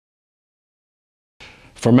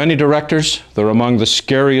For many directors, they're among the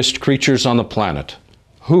scariest creatures on the planet.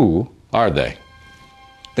 Who are they?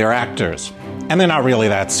 They're actors, and they're not really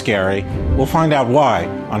that scary. We'll find out why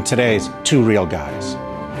on today's Two Real Guys.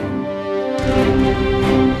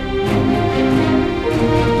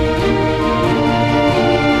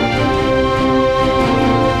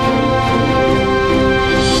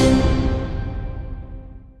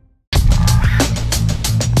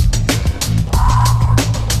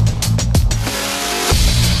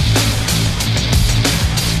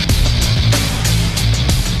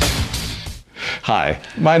 Hi,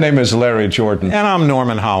 my name is Larry Jordan. And I'm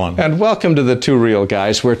Norman Hollyn. And welcome to the Two Real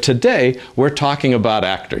Guys, where today we're talking about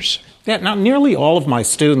actors. Yeah, now nearly all of my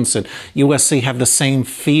students at USC have the same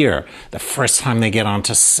fear. The first time they get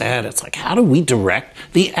onto set, it's like, how do we direct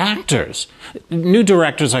the actors? New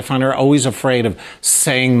directors, I find, are always afraid of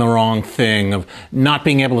saying the wrong thing, of not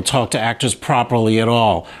being able to talk to actors properly at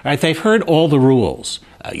all. Right? They've heard all the rules.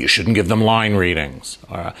 You shouldn't give them line readings.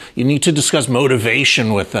 You need to discuss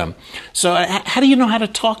motivation with them. So how do you know how to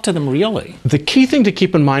talk to them really? The key thing to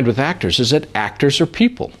keep in mind with actors is that actors are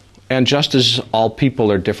people. And just as all people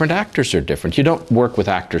are different, actors are different. You don't work with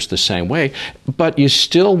actors the same way, but you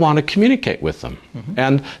still want to communicate with them. Mm-hmm.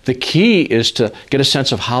 And the key is to get a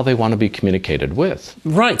sense of how they want to be communicated with.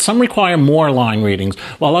 Right. Some require more line readings,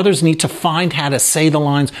 while others need to find how to say the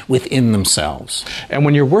lines within themselves. And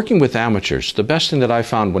when you're working with amateurs, the best thing that I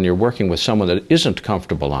found when you're working with someone that isn't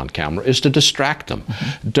comfortable on camera is to distract them.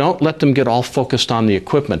 Mm-hmm. Don't let them get all focused on the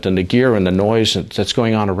equipment and the gear and the noise that's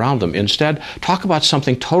going on around them. Instead, talk about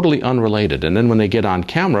something totally unrelated, and then when they get on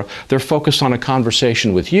camera, they're focused on a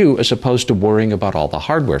conversation with you as opposed to worrying about all the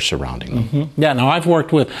hardware surrounding them. Mm-hmm. Yeah, now I've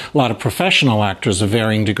worked with a lot of professional actors of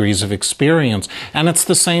varying degrees of experience, and it's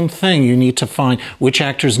the same thing. You need to find which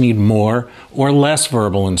actors need more or less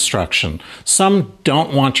verbal instruction. Some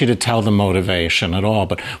don't want you to tell them motivation at all,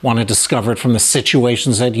 but want to discover it from the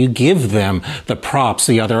situations that you give them, the props,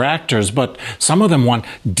 the other actors, but some of them want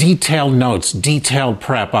detailed notes, detailed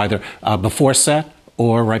prep, either before set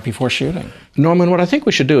or right before shooting. Norman, what I think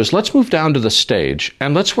we should do is let's move down to the stage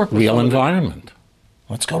and let's work with real environment.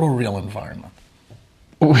 Let's go to a real environment.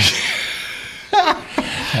 All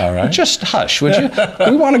right. Just hush, would you?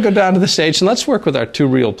 We want to go down to the stage and let's work with our two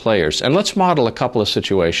real players and let's model a couple of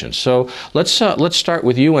situations. So let's start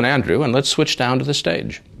with you and Andrew and let's switch down to the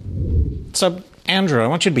stage. So, Andrew, I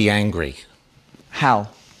want you to be angry. How?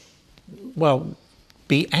 Well,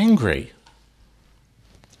 be angry.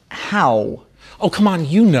 How? Oh, come on,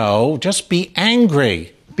 you know. Just be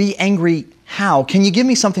angry. Be angry how? Can you give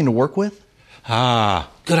me something to work with? Ah,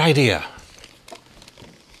 good idea.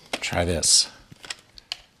 Try this.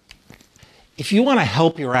 If you want to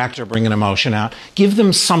help your actor bring an emotion out, give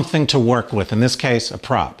them something to work with, in this case, a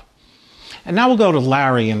prop. And now we'll go to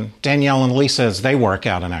Larry and Danielle and Lisa as they work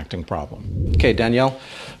out an acting problem. Okay, Danielle.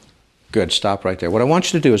 Good, stop right there. What I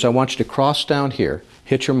want you to do is I want you to cross down here,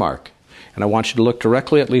 hit your mark. And I want you to look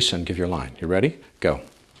directly at Lisa and give your line. You ready? Go.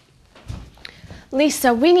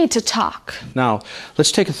 Lisa, we need to talk. Now,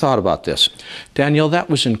 let's take a thought about this. Danielle, that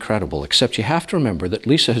was incredible, except you have to remember that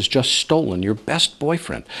Lisa has just stolen your best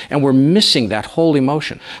boyfriend, and we're missing that whole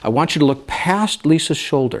emotion. I want you to look past Lisa's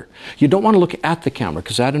shoulder. You don't want to look at the camera,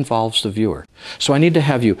 because that involves the viewer. So I need to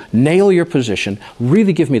have you nail your position,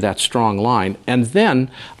 really give me that strong line, and then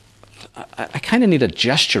I kind of need a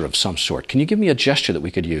gesture of some sort. Can you give me a gesture that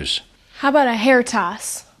we could use? How about a hair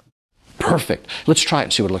toss? Perfect. Let's try it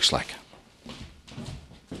and see what it looks like.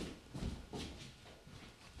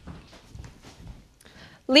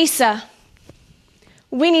 Lisa,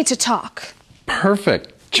 we need to talk.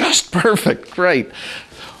 Perfect. Just perfect. Great.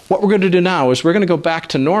 What we're going to do now is we're going to go back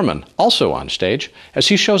to Norman, also on stage, as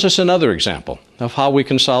he shows us another example of how we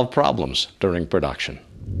can solve problems during production.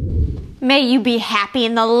 May you be happy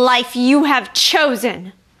in the life you have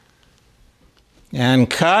chosen. And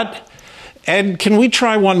cut. Ed, can we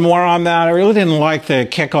try one more on that? I really didn't like the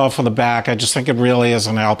kickoff on the back. I just think it really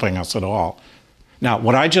isn't helping us at all. Now,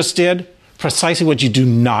 what I just did, precisely what you do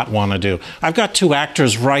not want to do. I've got two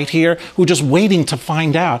actors right here who are just waiting to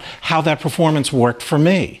find out how that performance worked for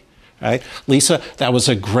me. Right? Lisa, that was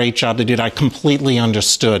a great job that you did. I completely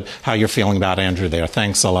understood how you're feeling about Andrew there.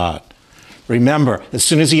 Thanks a lot. Remember, as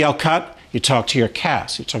soon as you yell cut, you talk to your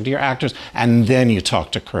cast, you talk to your actors, and then you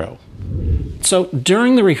talk to crew. So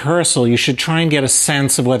during the rehearsal, you should try and get a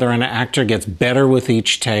sense of whether an actor gets better with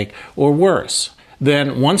each take or worse.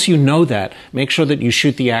 Then once you know that, make sure that you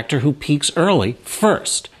shoot the actor who peaks early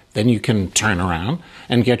first. Then you can turn around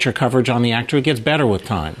and get your coverage on the actor who gets better with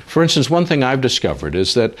time. For instance, one thing I've discovered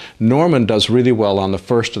is that Norman does really well on the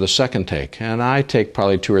first or the second take, and I take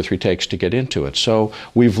probably 2 or 3 takes to get into it. So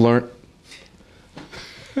we've learned...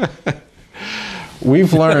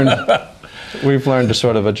 We've learned to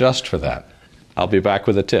sort of adjust for that. I'll be back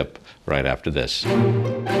with a tip right after this.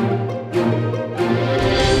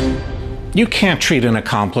 You can't treat an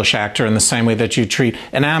accomplished actor in the same way that you treat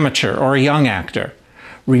an amateur or a young actor.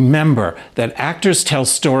 Remember that actors tell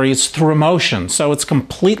stories through emotion, so it's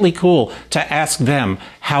completely cool to ask them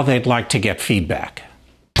how they'd like to get feedback.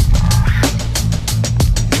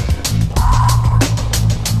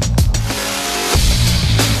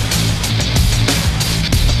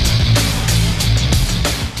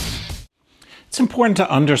 It's important to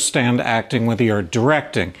understand acting whether you're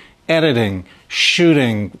directing, editing,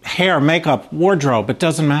 shooting, hair, makeup, wardrobe, it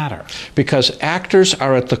doesn't matter. Because actors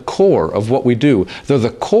are at the core of what we do. They're the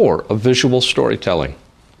core of visual storytelling.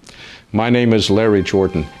 My name is Larry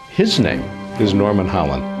Jordan. His name is Norman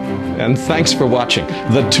Hollyn. And thanks for watching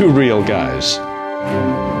The Two Real Guys.